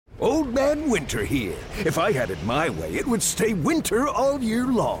Old Man Winter here. If I had it my way, it would stay winter all year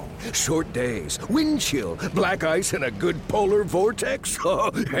long. Short days, wind chill, black ice, and a good polar vortex.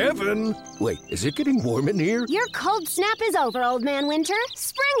 Oh, heaven! Wait, is it getting warm in here? Your cold snap is over, Old Man Winter.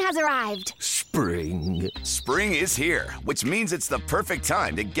 Spring has arrived. Spring. Spring is here, which means it's the perfect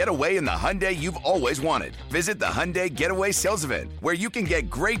time to get away in the Hyundai you've always wanted. Visit the Hyundai Getaway Sales Event, where you can get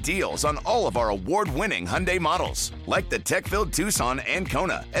great deals on all of our award-winning Hyundai models, like the tech-filled Tucson and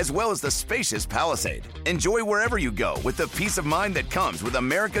Kona, as well as the spacious Palisade. Enjoy wherever you go with the peace of mind that comes with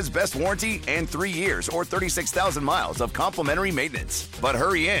America's best warranty and 3 years or 36,000 miles of complimentary maintenance. But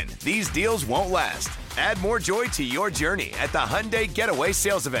hurry in, these deals won't last. Add more joy to your journey at the Hyundai Getaway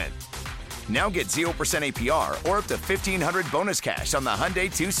Sales Event. Now get 0% APR or up to $1,500 bonus cash on the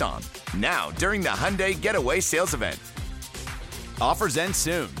Hyundai Tucson. Now, during the Hyundai Getaway Sales Event. Offers end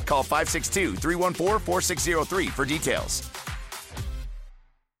soon. Call 562-314-4603 for details.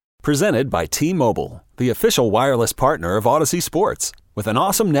 Presented by T-Mobile, the official wireless partner of Odyssey Sports. With an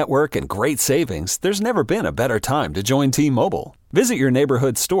awesome network and great savings, there's never been a better time to join T-Mobile. Visit your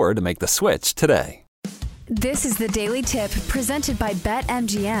neighborhood store to make the switch today. This is the Daily Tip presented by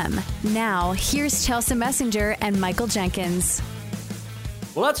BetMGM. Now, here's Chelsea Messenger and Michael Jenkins.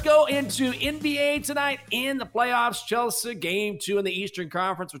 Well, let's go into NBA tonight in the playoffs. Chelsea, game 2 in the Eastern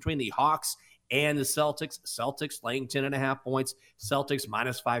Conference between the Hawks and the Celtics. Celtics laying 10.5 points. Celtics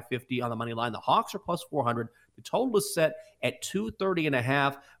minus 550 on the money line. The Hawks are plus 400. The total is set at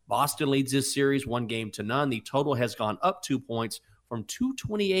 230.5. Boston leads this series 1-0. The total has gone up 2 points from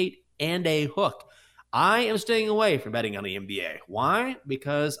 228 and a hook. I am staying away from betting on the NBA. Why?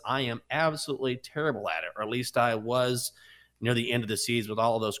 Because I am absolutely terrible at it, or at least I was near the end of the season with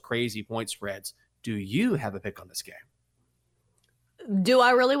all of those crazy point spreads. Do you have a pick on this game? Do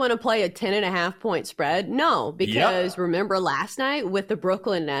I really want to play a 10.5 point spread? No, because Remember last night with the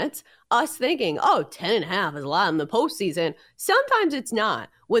Brooklyn Nets, us thinking, 10.5 is a lot in the postseason. Sometimes it's not.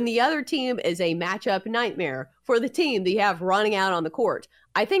 When the other team is a matchup nightmare for the team that you have running out on the court.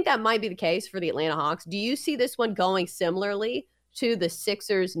 I think that might be the case for the Atlanta Hawks. Do you see this one going similarly to the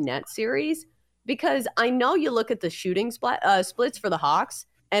Sixers-Nets series? Because I know you look at the shooting splits for the Hawks,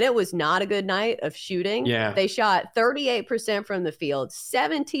 and it was not a good night of shooting. Yeah. They shot 38% from the field,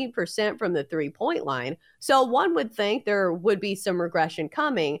 17% from the three-point line. So one would think there would be some regression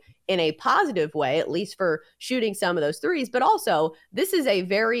coming in a positive way, at least for shooting some of those threes. But also, this is a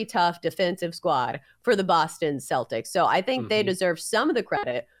very tough defensive squad for the Boston Celtics. So I think they deserve some of the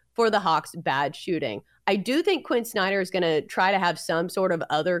credit for the Hawks' bad shooting. I do think Quinn Snyder is going to try to have some sort of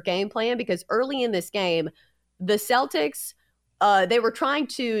other game plan because early in this game, the Celtics – they were trying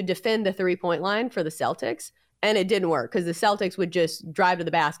to defend the three-point line for the Celtics, and it didn't work because the Celtics would just drive to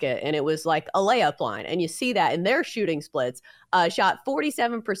the basket, and it was like a layup line. And you see that in their shooting splits, shot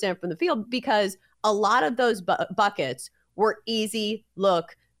 47% from the field because a lot of those buckets were easy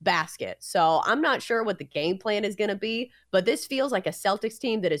look baskets. So I'm not sure what the game plan is going to be, but this feels like a Celtics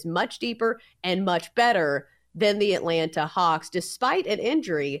team that is much deeper and much better than the Atlanta Hawks, despite an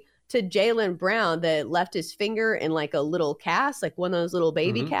injury to Jaylen Brown that left his finger in like a little cast, like one of those little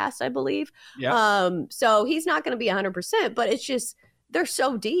baby casts, I believe. Yeah. So he's not going to be 100%, but it's just, they're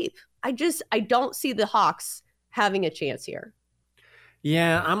so deep. I don't see the Hawks having a chance here.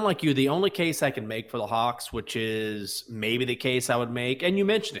 Yeah, I'm like you. The only case I can make for the Hawks, which is maybe the case I would make, and you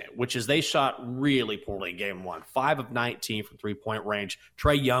mentioned it, which is they shot really poorly in game 1. 5 of 19 from three-point range.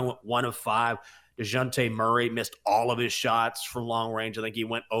 Trae Young went 1 of 5. DeJounte Murray missed all of his shots from long range. I think he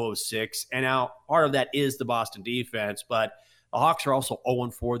went 0 of 6. And now part of that is the Boston defense, but the Hawks are also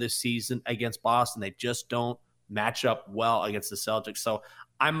 0-4 this season against Boston. They just don't match up well against the Celtics. So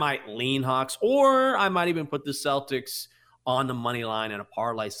I might lean Hawks, or I might even put the Celtics on the money line in a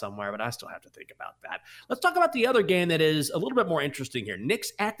parlay somewhere, but I still have to think about that. Let's talk about the other game that is a little bit more interesting here.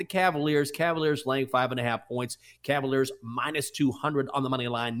 Knicks at the Cavaliers. Cavaliers laying 5.5 points. Cavaliers minus 200 on the money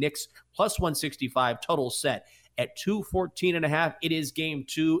line. Knicks plus 165. Total set at 214.5. It is game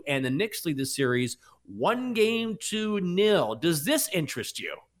 2, and the Knicks lead the series 1-0. Does this interest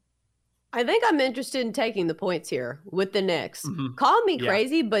you? I think I'm interested in taking the points here with the Knicks. Call me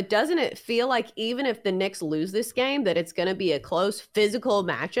crazy, but doesn't it feel like even if the Knicks lose this game, that it's going to be a close physical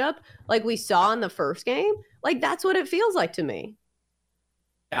matchup like we saw in the first game? Like, that's what it feels like to me.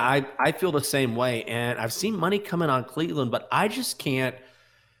 I feel the same way, and I've seen money coming on Cleveland, but I just can't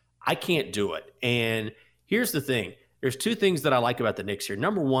do it. And here's the thing. There's 2 things that I like about the Knicks here.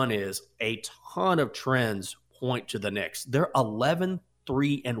 Number one is a ton of trends point to the Knicks. They're 11-3-1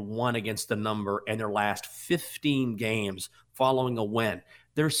 against the number in their last 15 games following a win.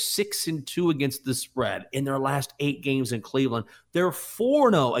 They're 6-2 against the spread in their last 8 games in Cleveland. They're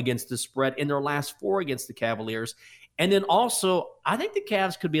 4-0 against the spread in their last 4 against the Cavaliers. And then also, I think the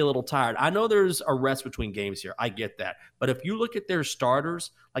Cavs could be a little tired. I know there's a rest between games here. I get that. But if you look at their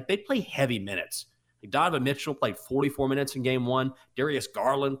starters, like they play heavy minutes. Like Donovan Mitchell played 44 minutes in game 1. Darius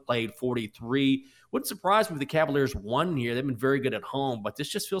Garland played 43. Wouldn't surprise me if the Cavaliers won here. They've been very good at home, but this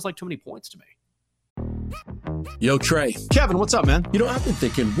just feels like too many points to me. Yo, Trey. Kevin, what's up, man? You know, I've been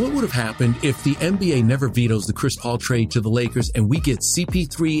thinking, what would have happened if the NBA never vetoes the Chris Paul trade to the Lakers and we get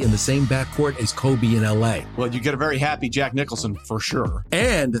CP3 in the same backcourt as Kobe in LA? Well, you get a very happy Jack Nicholson, for sure.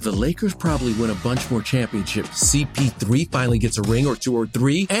 And the Lakers probably win a bunch more championships. CP3 finally gets a ring or 2 or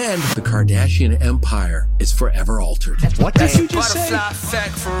 3, and the Kardashian empire is forever altered. What did you just say?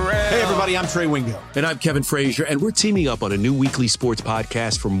 Hey, everybody, I'm Trey Wingo. And I'm Kevin Frazier, and we're teaming up on a new weekly sports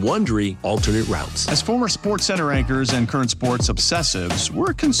podcast from Wondery, Alternate Routes. As former Sports Center anchors and current sports obsessives,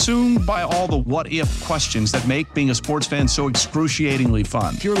 we're consumed by all the what-if questions that make being a sports fan so excruciatingly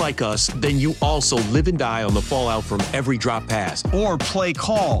fun. If you're like us, then you also live and die on the fallout from every drop pass. Or play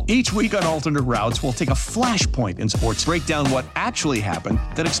call. Each week on Alternate Routes, we'll take a flashpoint in sports, break down what actually happened,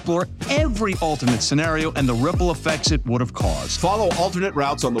 then explore every alternate scenario and the ripple effects it would have caused. Follow Alternate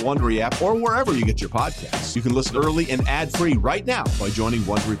Routes on the Wondery app or wherever you get your podcasts. You can listen early and ad-free right now by joining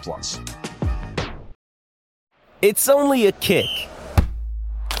Wondery Plus. It's only a kick,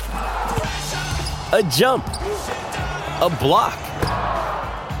 a jump, a block.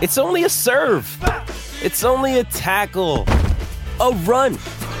 It's only a serve. It's only a tackle, a run.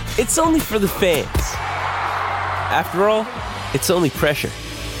 It's only for the fans. After all, it's only pressure.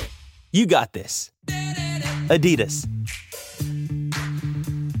 You got this. Adidas.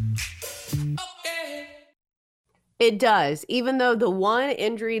 It does, even though the one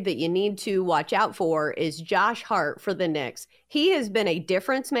injury that you need to watch out for is Josh Hart for the Knicks. He has been a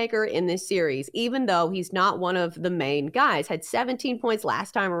difference maker in this series, even though he's not one of the main guys. Had 17 points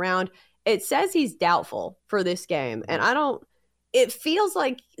last time around. It says he's doubtful for this game. And it feels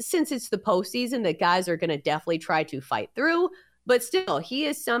like since it's the postseason that guys are going to definitely try to fight through. But still, he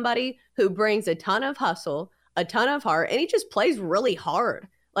is somebody who brings a ton of hustle, a ton of heart, and he just plays really hard.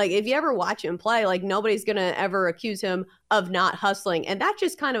 Like, if you ever watch him play, like, nobody's going to ever accuse him of not hustling. And that's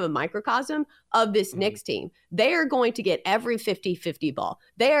just kind of a microcosm of this Knicks team. They are going to get every 50-50 ball.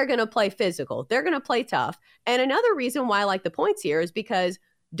 They are going to play physical. They're going to play tough. And another reason why I like the points here is because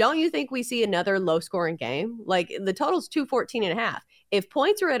don't you think we see another low-scoring game? Like, the total's 214.5. If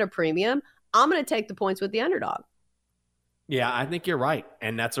points are at a premium, I'm going to take the points with the underdog. Yeah, I think you're right.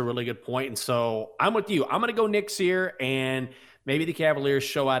 And that's a really good point. And so I'm with you. I'm going to go Knicks here, and maybe the Cavaliers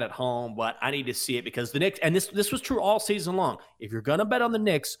show out at home, but I need to see it because the Knicks, and this was true all season long. If you're going to bet on the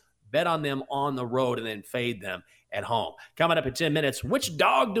Knicks, bet on them on the road and then fade them at home. Coming up in 10 minutes, which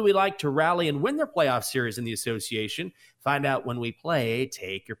dog do we like to rally and win their playoff series in the association? Find out when we play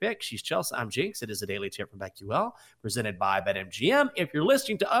Take Your Pick. She's Chelsea. I'm Jinx. It is a daily tip from BetQL presented by BetMGM. If you're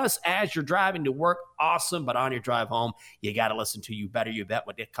listening to us as you're driving to work, awesome. But on your drive home, you got to listen to You Better You Bet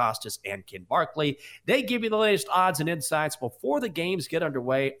with Nick Costas and Ken Barkley. They give you the latest odds and insights before the games get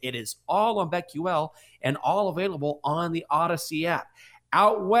underway. It is all on BetQL and all available on the Odyssey app.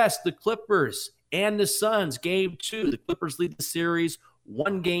 Out west, the Clippers and the Suns, game 2. The Clippers lead the series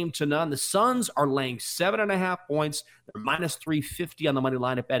 1-0. The Suns are laying 7.5 points. They're minus 350 on the money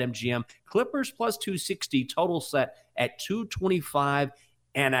line at BetMGM. Clippers plus 260, total set at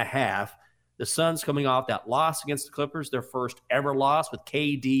 225.5. The Suns coming off that loss against the Clippers, their first ever loss with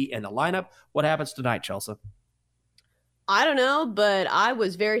KD in the lineup. What happens tonight, Chelsea? I don't know, but I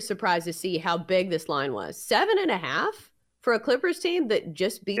was very surprised to see how big this line was. 7.5 for a Clippers team that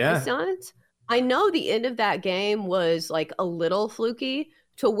just beat the Suns. I know the end of that game was like a little fluky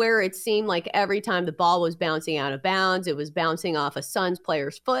to where it seemed like every time the ball was bouncing out of bounds, it was bouncing off a Suns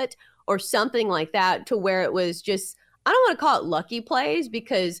player's foot or something like that, to where it was just, I don't want to call it lucky plays,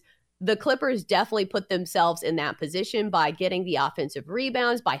 because the Clippers definitely put themselves in that position by getting the offensive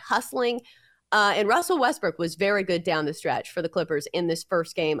rebounds, by hustling. And Russell Westbrook was very good down the stretch for the Clippers in this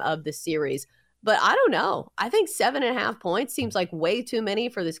first game of the series. But I don't know. I think 7.5 points seems like way too many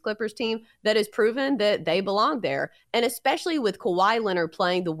for this Clippers team that has proven that they belong there. And especially with Kawhi Leonard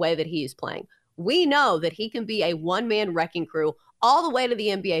playing the way that he is playing. We know that he can be a one-man wrecking crew all the way to the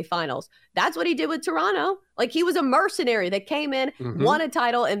NBA Finals. That's what he did with Toronto. Like, he was a mercenary that came in, won a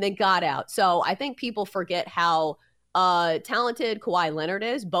title, and then got out. So I think people forget how talented Kawhi Leonard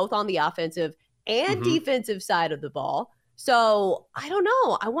is, both on the offensive and defensive side of the ball. So I don't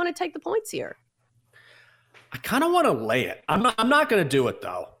know. I want to take the points here. I kind of want to lay it. I'm not going to do it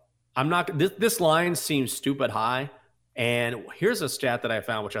though. I'm not. This line seems stupid high, And here's a stat that I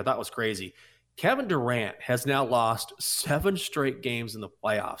found, which I thought was crazy. Kevin Durant has now lost 7 straight games in the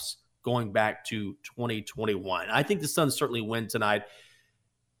playoffs going back to 2021. I think the Suns certainly win tonight.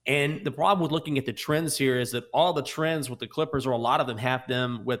 And the problem with looking at the trends here is that all the trends with the Clippers, or a lot of them, have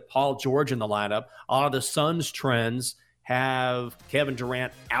them with Paul George in the lineup. A lot of the Suns trends have Kevin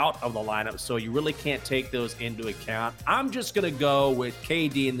Durant out of the lineup, so you really can't take those into account. I'm just going to go with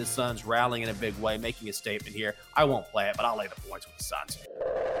KD and the Suns rallying in a big way, making a statement here. I won't play it, but I'll lay the points with the Suns.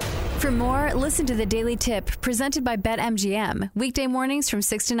 For more, listen to the Daily Tip presented by BetMGM. Weekday mornings from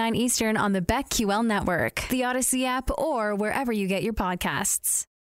 6 to 9 Eastern on the BetQL network, the Odyssey app, or wherever you get your podcasts.